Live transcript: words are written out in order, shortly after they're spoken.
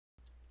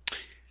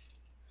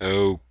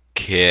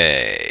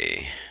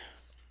Okay.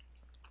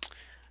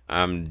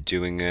 I'm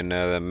doing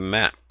another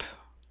map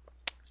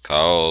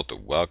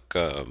called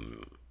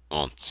Welcome.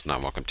 Oh, it's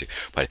not Welcome to,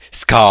 but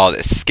it's called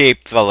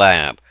Escape the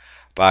Lab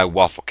by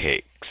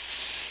Wafflecakes.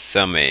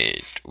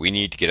 Summit. We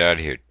need to get out of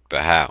here,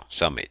 but how?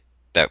 Summit.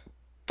 That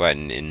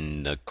button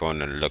in the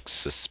corner looks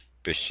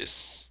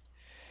suspicious.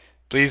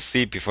 Please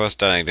sleep before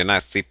starting. Do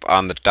not sleep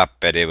on the top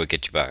bed. It will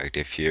get you bugged.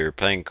 If you're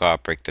playing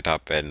co-op, break the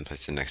top bed and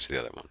place it next to the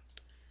other one.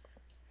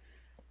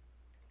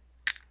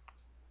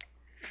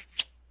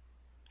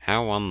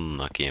 How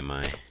unlucky am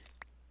I?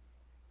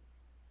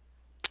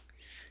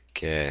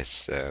 Okay,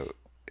 so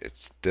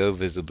it's still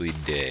visibly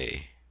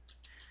day.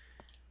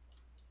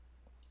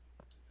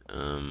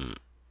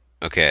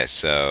 Okay,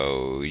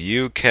 so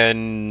you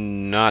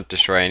cannot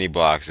destroy any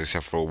blocks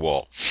except for a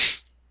wall.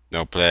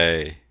 No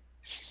play.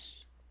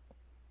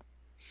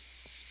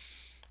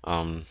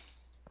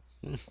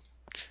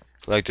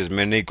 Collect as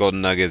many gold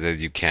nuggets as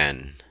you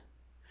can.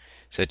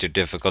 Set your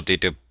difficulty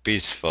to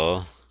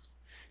peaceful.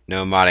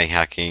 No modding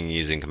hacking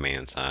using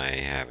commands. I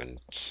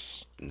haven't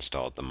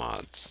installed the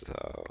mods,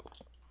 so...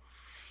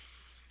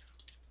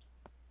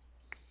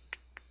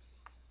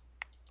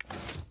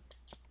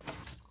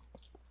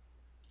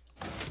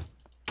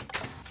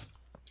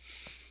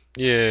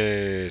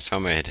 Yay,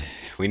 Summit.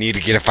 We need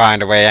to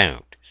find a way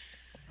out.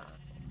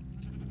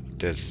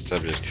 Test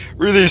subject.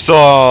 Release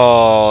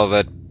all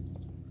the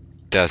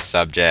test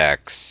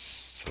subjects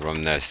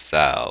from their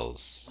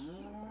cells.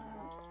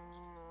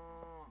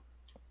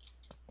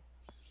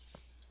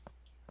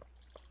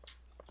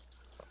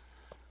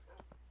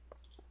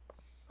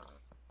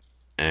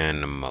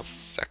 Animal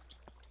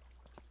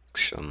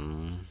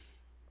section.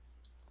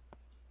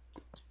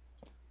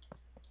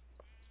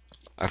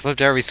 I flipped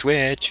every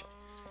switch.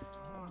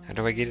 How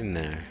do I get in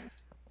there?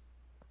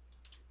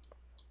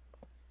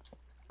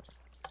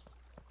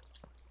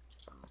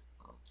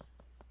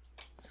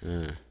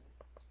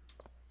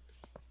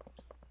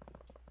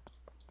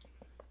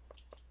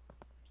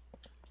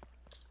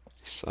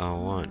 Saw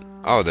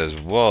one. Oh, there's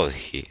wool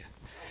here.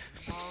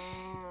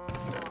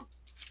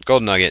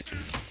 Gold nugget.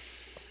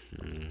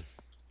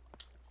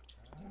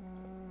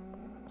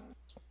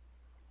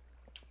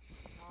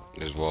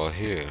 There's wool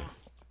here.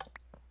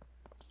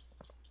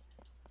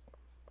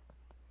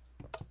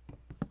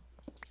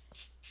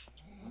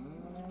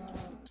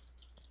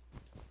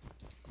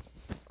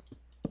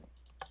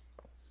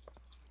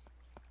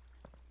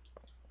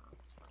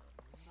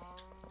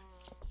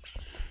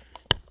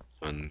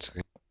 One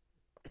second.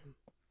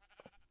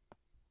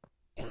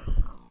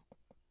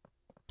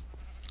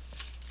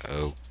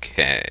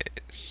 Okay,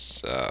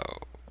 so...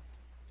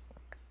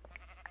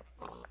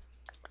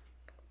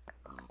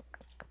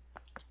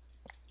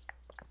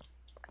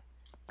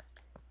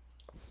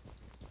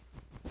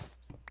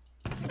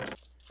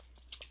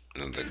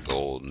 Another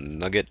gold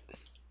nugget.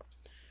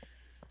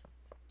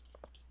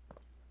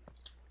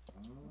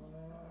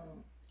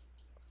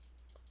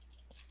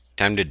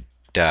 Time to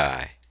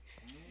die.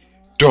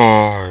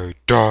 Die,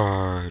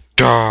 die,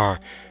 die,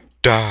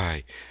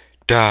 die,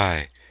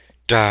 die,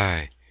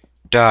 die,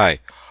 die.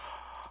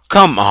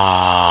 Come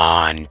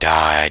on!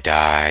 Die,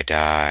 die,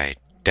 die,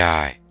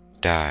 die,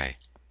 die,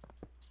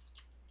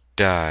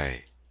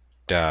 die,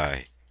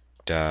 die,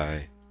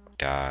 die,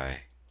 die,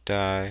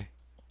 die,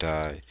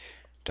 die,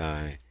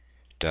 die,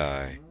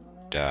 die,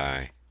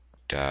 die,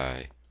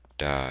 die,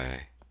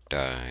 die,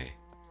 die,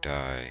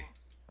 die.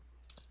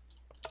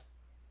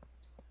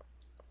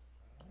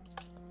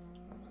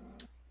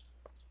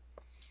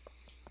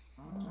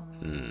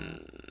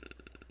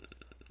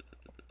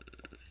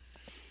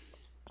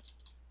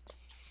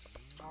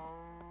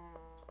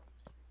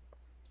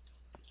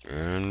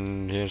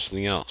 And here's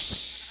something else.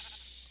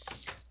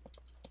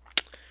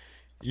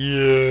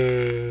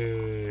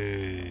 Yay!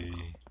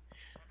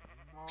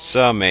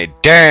 Summit.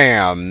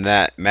 Damn!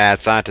 That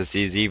mad scientist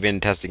is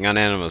even testing on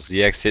animals.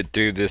 The exit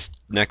through this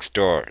next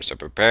door, so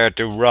prepare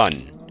to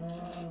run.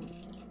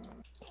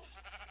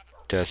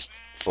 Test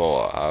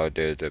 4. How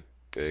do the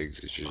pigs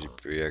usually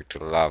react to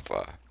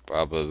lava?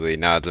 Probably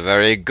not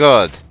very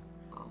good.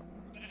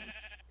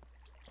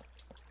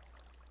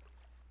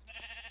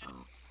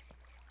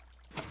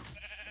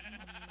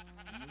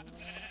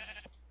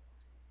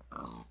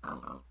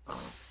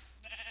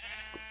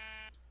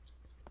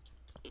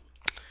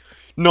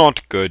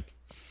 Not good.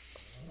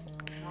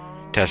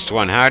 Test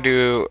 1. How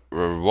do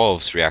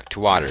wolves react to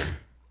water?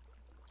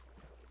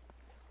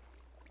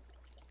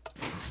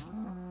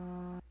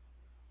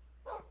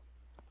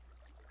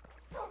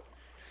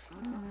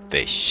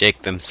 They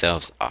shake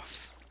themselves off.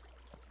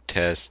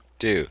 Test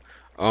 2.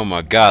 Oh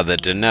my god, they're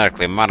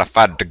genetically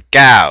modified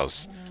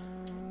cows.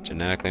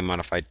 Genetically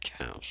modified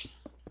cows.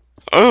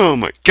 Oh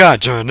my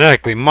god,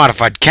 genetically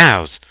modified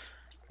cows!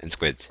 And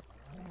squids.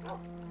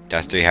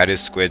 Test 3. How do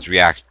squids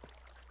react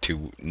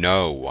to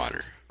no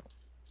water?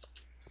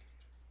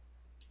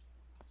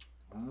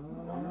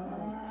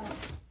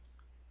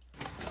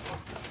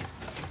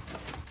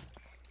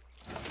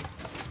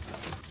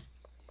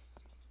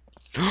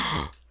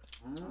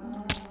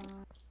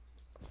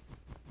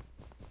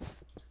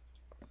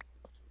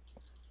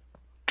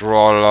 You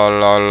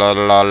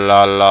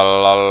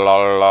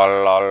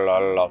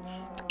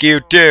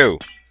too.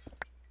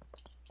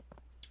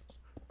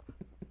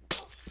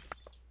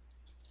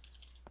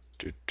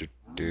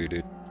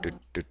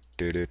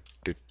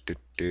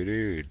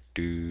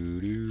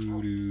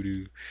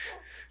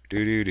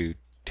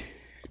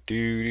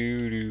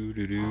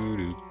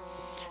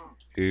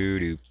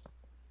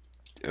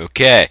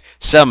 Okay,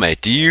 Selma,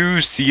 do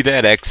you see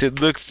that exit?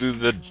 Look through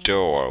the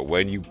door.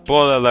 When you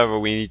pull the lever,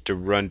 we need to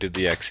run to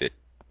the exit.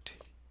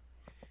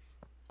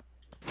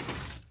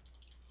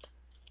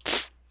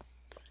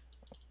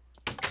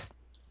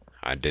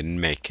 I didn't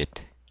make it.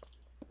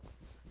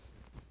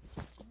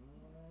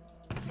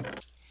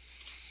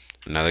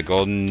 Another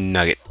golden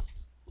nugget.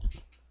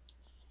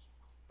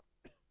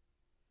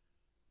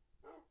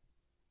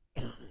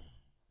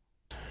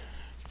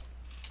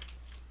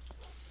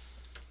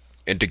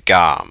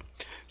 Intercom.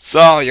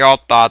 So you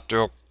thought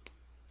you...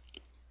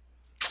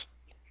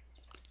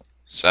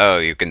 So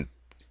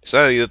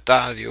you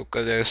thought you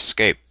could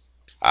escape.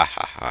 Ha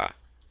ha ha.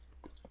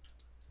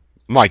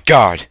 My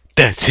God,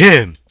 that's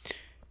him!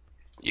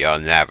 You'll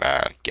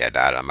never get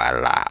out of my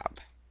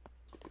lab.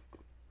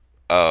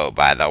 Oh,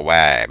 by the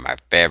way, my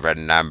favorite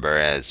number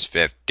is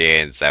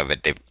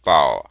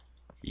 1574.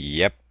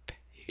 Yep,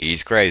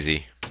 he's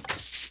crazy.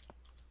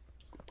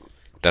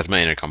 That's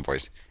my intercom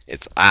voice.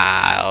 It's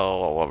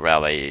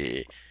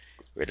really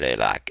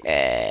like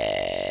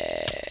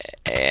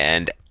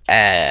and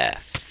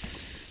F.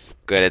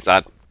 Good,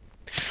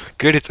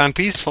 it's on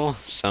peaceful.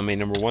 Summary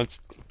number one.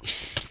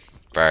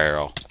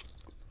 Barrel.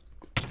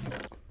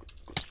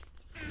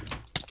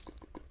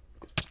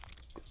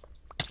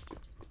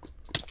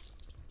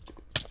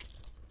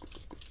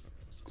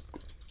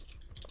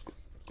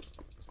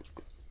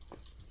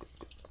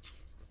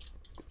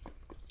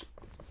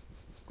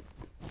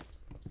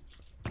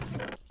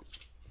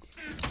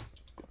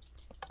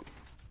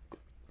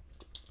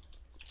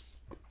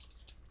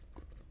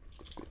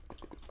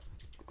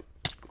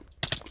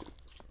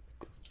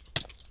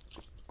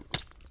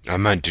 I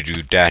meant to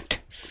do that.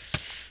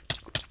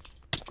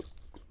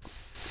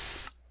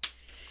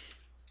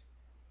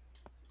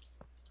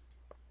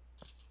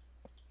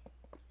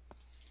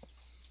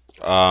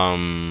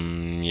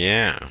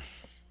 Yeah.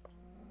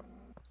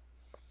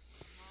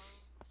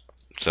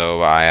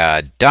 So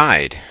I,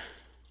 died.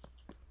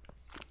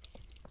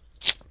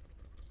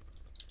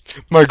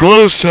 My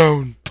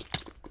glowstone!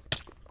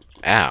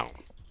 Ow.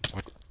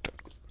 What the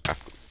F?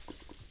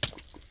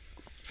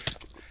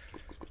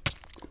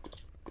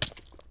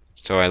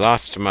 So I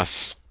lost my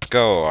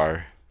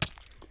score,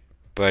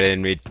 but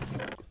in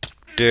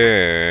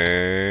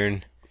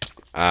return,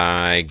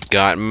 I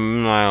got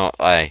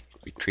I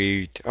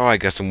retrieved, I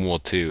got some wool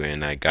too,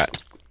 and I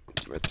got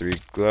my 3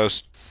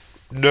 glows.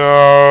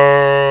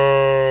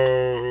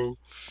 No!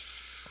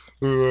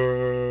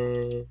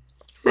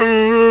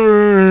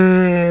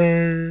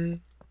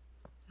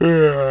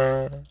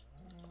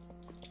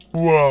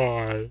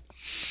 Why?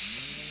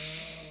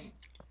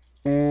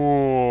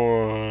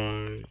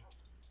 Why?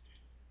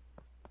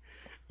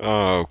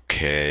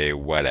 Okay,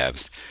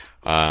 whatevs.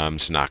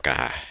 It's not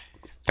gonna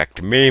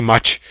affect me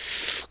much,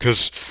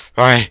 'cause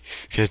I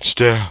can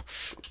still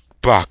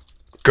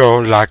go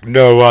like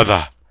no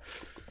other.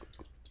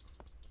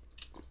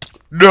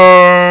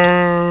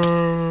 No!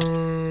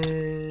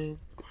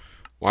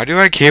 Why do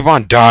I keep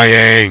on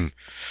dying?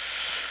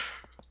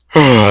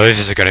 This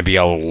is gonna be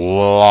a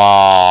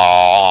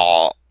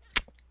lot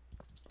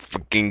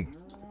fucking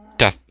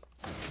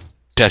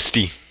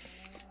testy.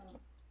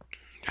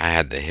 I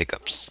had the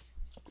hiccups.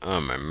 Oh,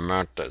 my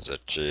mouth is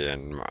itchy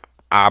and my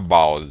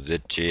eyeball is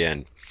itchy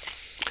and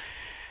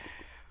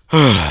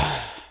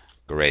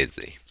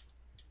crazy.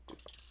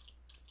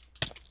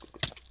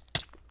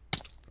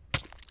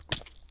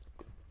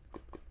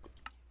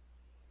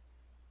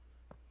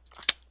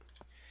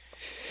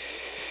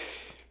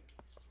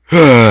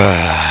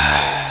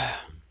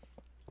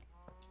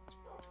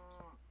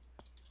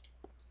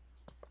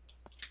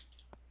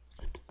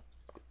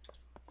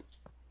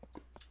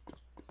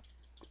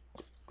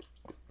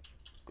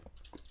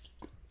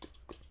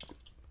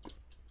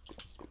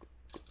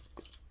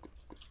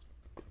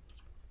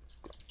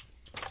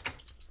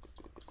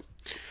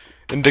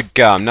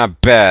 Intercom, not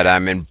bad,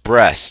 I'm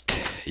impressed.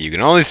 You can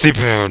only sleep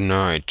at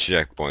night.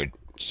 Checkpoint.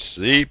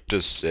 Sleep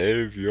to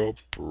save your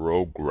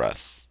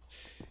progress.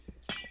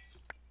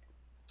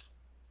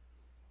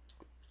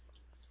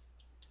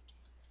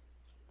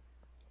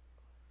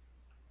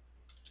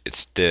 It's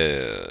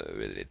still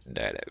really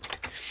not out.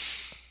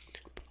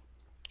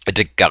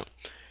 Intercom.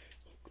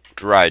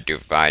 Try to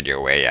find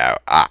your way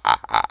out.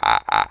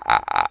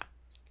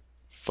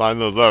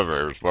 Find the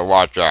levers, but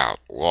watch out.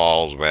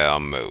 Walls will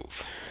move.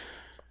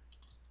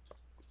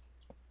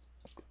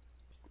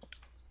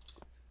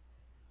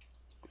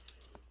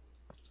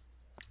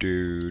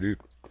 Do do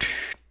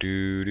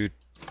do do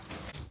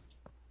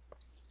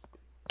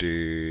do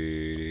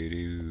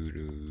do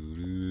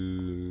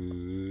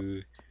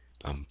do.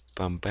 Bum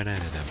bum ba da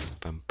dum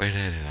bum ba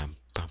da dum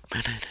bum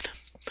ba da dum.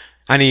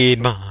 I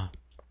need more.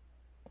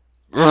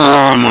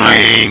 Oh, my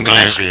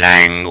English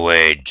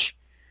language.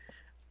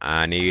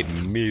 I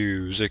need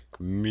music,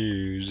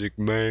 music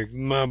makes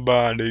my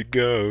body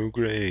go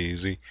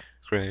crazy,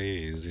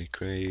 crazy,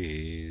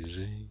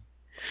 crazy.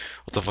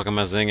 What the fuck am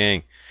I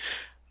singing?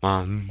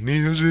 My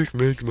music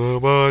makes my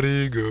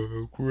body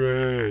go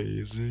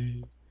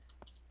crazy,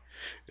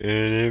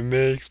 and it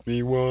makes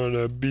me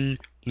wanna be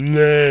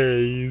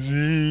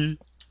lazy.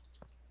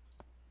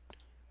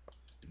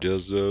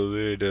 Just a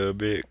little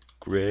bit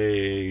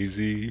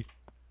crazy,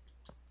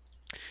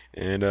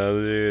 and a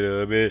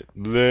little bit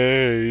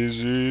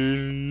lazy.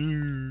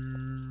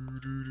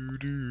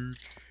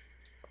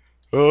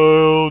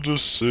 I'll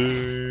just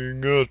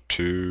sing a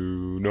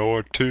tune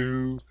or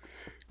two,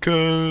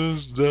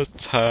 'cause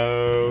that's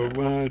how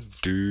I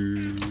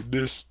do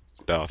this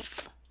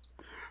stuff.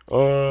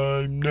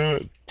 I'm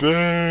not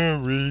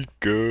very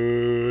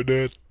good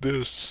at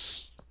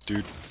this.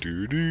 Do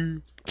do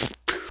do.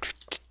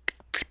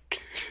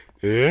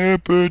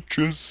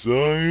 Aperture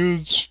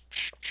science.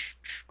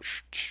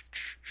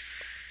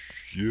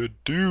 You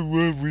do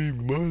what we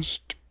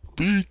must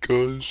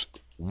because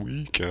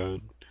we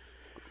can.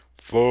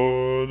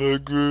 For the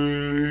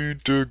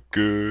greater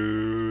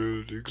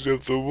good,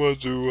 except the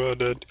ones who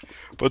want it.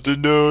 But to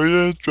know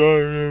you're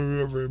trying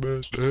every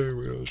best I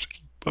will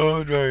keep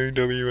on trying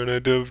to be an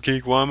active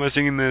geek. Why am I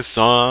singing this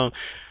song?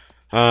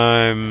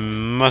 I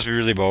must be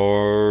really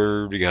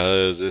bored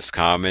because this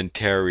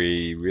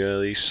commentary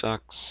really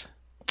sucks.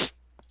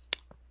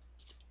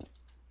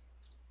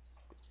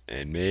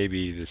 And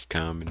maybe this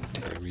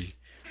commentary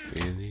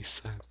really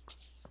sucks.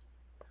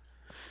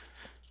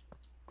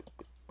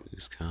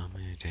 This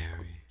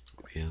commentary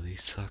really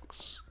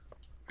sucks.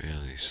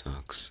 Really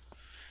sucks.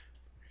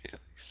 Really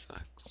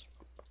sucks.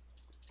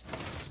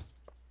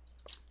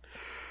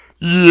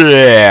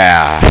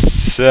 Yeah,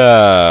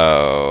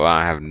 so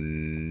I have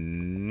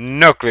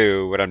no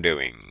clue what I'm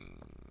doing.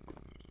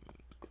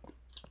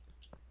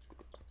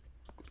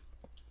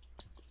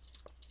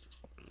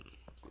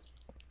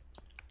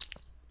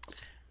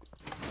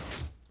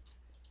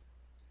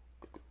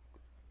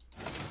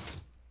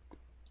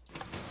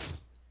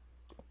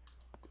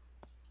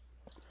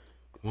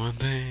 One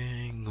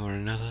thing or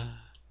another.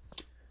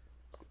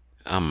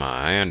 On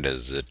my hand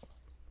is it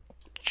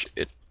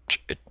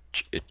itch.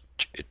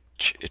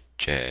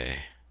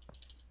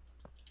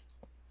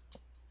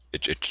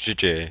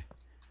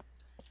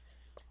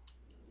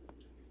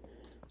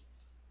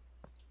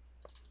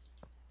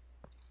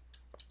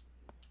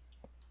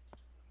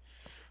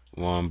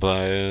 One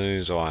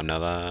place or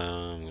another.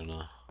 I'm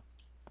gonna.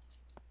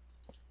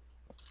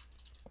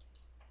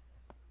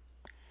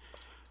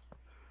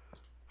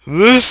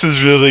 This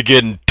is really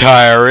getting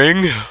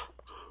tiring.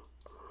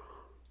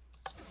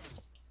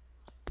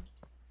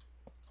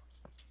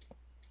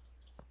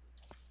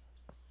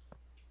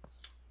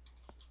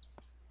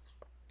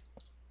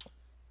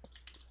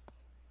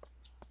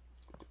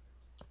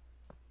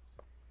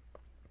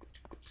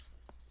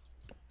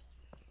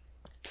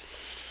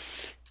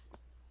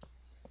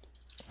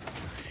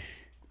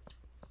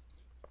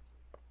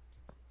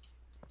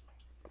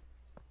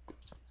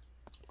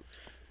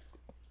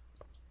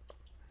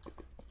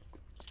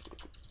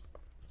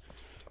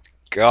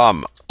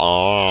 Come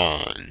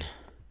on.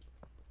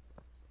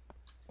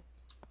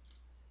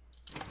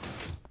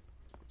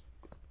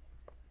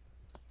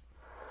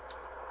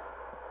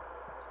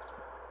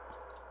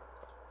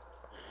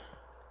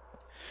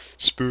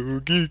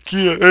 Spooky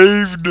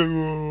cave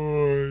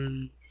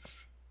noise.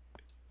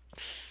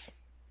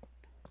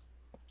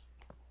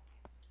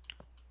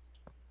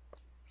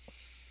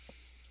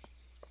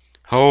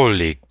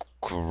 Holy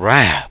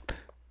crap.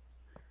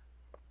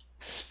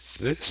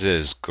 This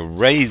is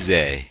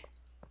crazy.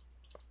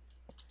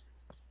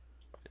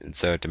 And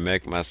so to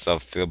make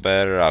myself feel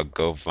better, I'll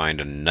go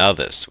find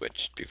another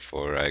switch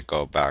before I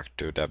go back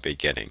to the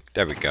beginning.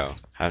 There we go.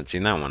 Haven't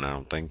seen that one, I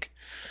don't think.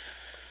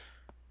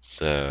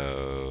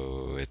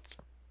 So it's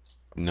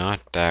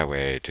not that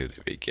way to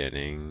the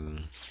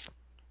beginning.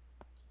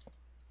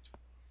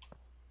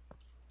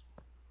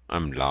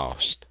 I'm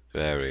lost.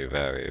 Very,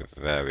 very,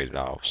 very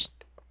lost.